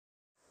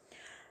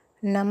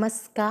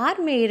नमस्कार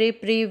मेरे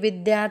प्रिय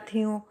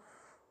विद्यार्थियों।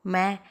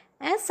 मैं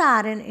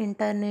SRN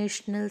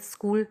international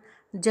school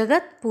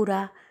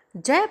Jagatpura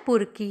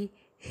Jaipur की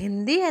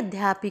हिंदी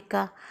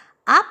अध्यापिका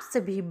आप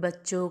सभी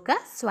बच्चों का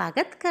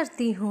स्वागत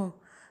करती हूँ।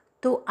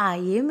 तो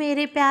आइए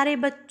मेरे प्यारे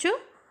बच्चों,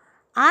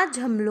 आज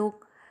हम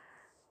लोग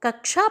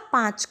कक्षा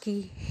 5 की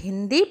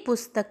हिंदी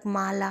पुस्तक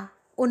माला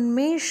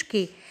उन्मेष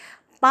के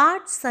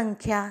पाठ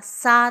संख्या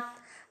 7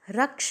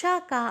 रक्षा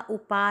का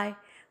उपाय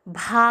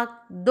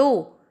भाग 2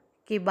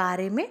 के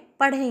बारे में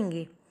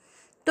पढ़ेंगे।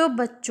 तो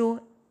बच्चों,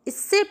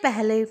 इससे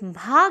पहले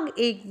भाग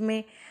 1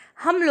 में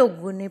हम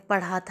लोगों ने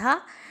पढ़ा था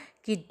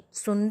कि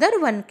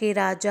सुंदरवन के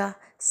राजा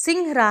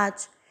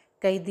सिंहराज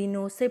कई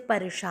दिनों से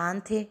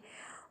परेशान थे।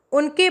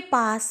 उनके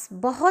पास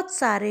बहुत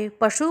सारे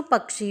पशु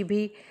पक्षी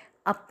भी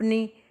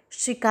अपनी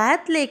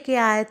शिकायत लेके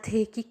आए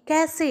थे कि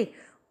कैसे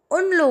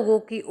उन लोगों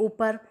के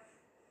ऊपर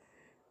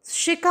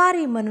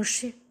शिकारी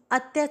मनुष्य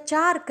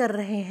अत्याचार कर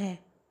रहे हैं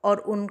और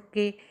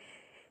उनके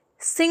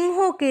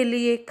सिंहों के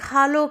लिए,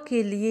 खालों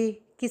के लिए,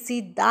 किसी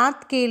दांत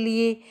के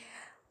लिए,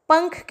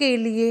 पंख के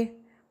लिए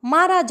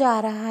मारा जा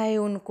रहा है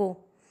उनको।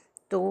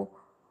 तो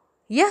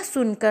यह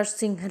सुनकर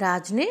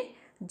सिंहराज ने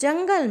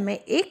जंगल में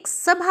एक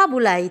सभा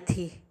बुलाई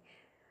थी।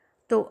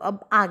 तो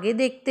अब आगे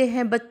देखते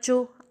हैं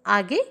बच्चों,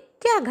 आगे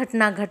क्या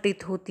घटना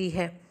घटित होती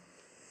है।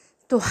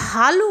 तो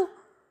हालू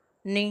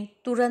ने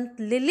तुरंत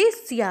लिली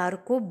सियार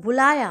को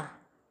बुलाया।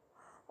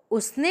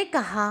 उसने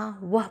कहा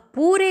वह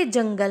पूरे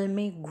जंगल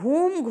में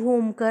घूम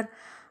घूम कर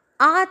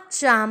आज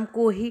शाम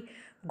को ही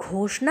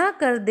घोषणा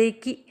कर दे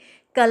कि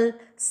कल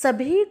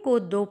सभी को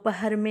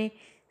दोपहर में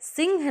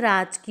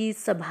सिंहराज की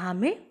सभा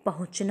में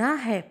पहुंचना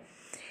है।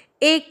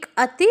 एक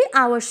अति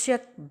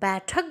आवश्यक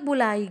बैठक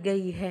बुलाई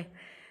गई है।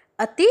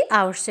 अति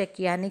आवश्यक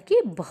यानी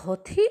कि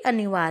बहुत ही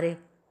अनिवार्य।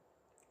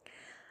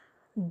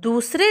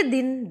 दूसरे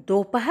दिन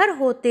दोपहर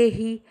होते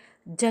ही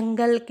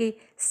जंगल के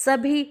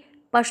सभी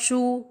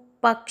पशु,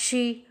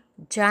 पक्षी,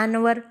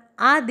 जानवर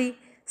आदि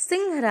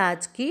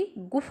सिंहराज की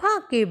गुफा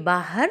के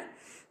बाहर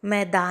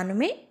मैदान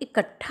में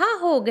इकट्ठा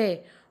हो गए।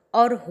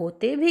 और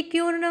होते भी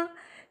क्यों न,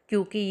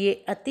 क्योंकि ये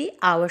अति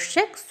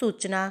आवश्यक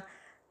सूचना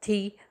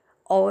थी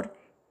और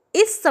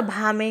इस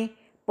सभा में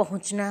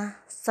पहुंचना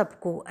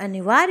सबको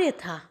अनिवार्य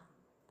था।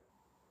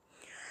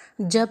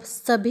 जब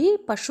सभी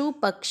पशु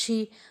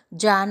पक्षी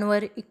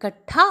जानवर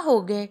इकट्ठा हो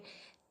गए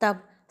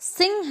तब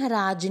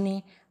सिंहराज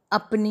ने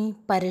अपनी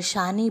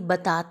परेशानी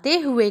बताते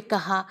हुए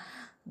कहा,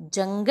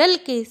 जंगल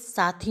के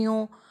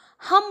साथियों,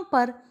 हम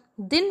पर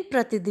दिन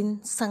प्रतिदिन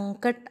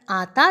संकट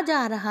आता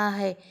जा रहा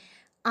है।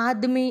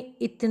 आदमी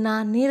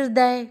इतना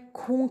निर्दय,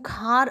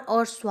 खूंखार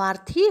और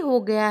स्वार्थी हो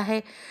गया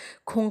है।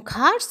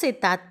 खूंखार से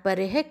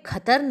तात्पर्य है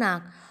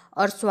खतरनाक,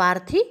 और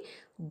स्वार्थी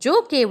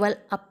जो केवल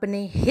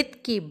अपने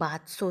हित की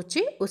बात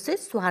सोचे उसे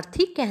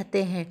स्वार्थी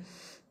कहते हैं।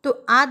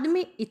 तो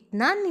आदमी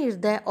इतना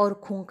निर्दय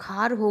और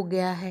खूंखार हो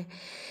गया है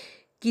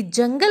कि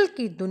जंगल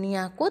की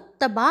दुनिया को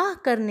तबाह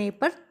करने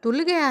पर तुल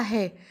गया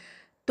है।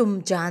 तुम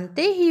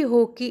जानते ही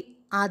हो कि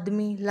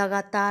आदमी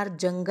लगातार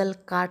जंगल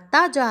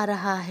काटता जा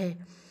रहा है।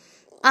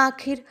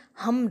 आखिर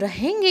हम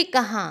रहेंगे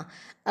कहाँ?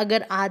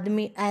 अगर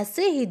आदमी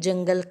ऐसे ही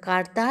जंगल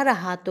काटता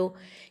रहा तो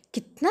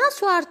कितना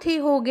स्वार्थी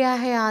हो गया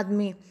है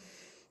आदमी।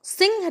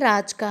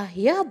 सिंहराज का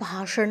यह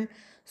भाषण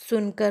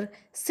सुनकर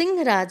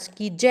सिंहराज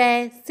की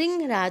जय,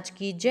 सिंहराज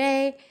की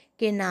जय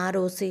के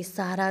नारों से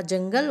सारा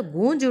जंगल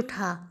गूंज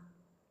उठा।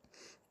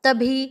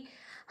 तभी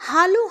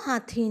हालू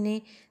हाथी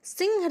ने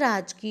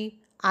सिंहराज की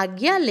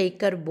आज्ञा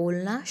लेकर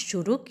बोलना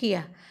शुरू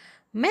किया।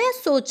 मैं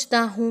सोचता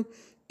हूँ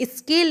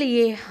इसके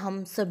लिए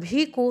हम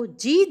सभी को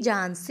जी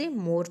जान से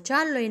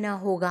मोर्चा लेना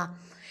होगा।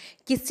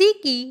 किसी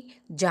की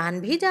जान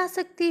भी जा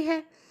सकती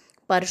है,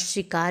 पर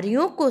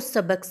शिकारियों को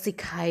सबक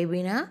सिखाए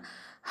बिना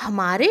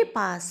हमारे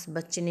पास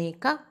बचने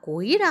का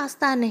कोई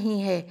रास्ता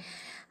नहीं है।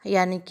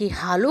 यानी कि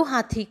हालू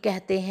हाथी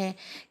कहते हैं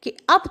कि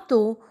अब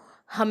तो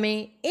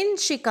हमें इन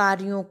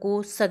शिकारियों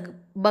को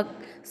सबक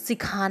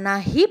सिखाना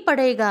ही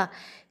पड़ेगा,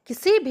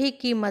 किसी भी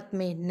कीमत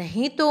में,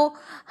 नहीं तो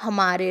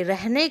हमारे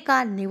रहने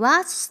का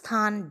निवास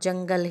स्थान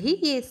जंगल ही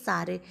ये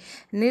सारे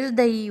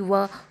निर्दयी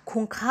व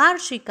खूंखार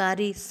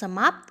शिकारी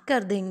समाप्त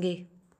कर देंगे।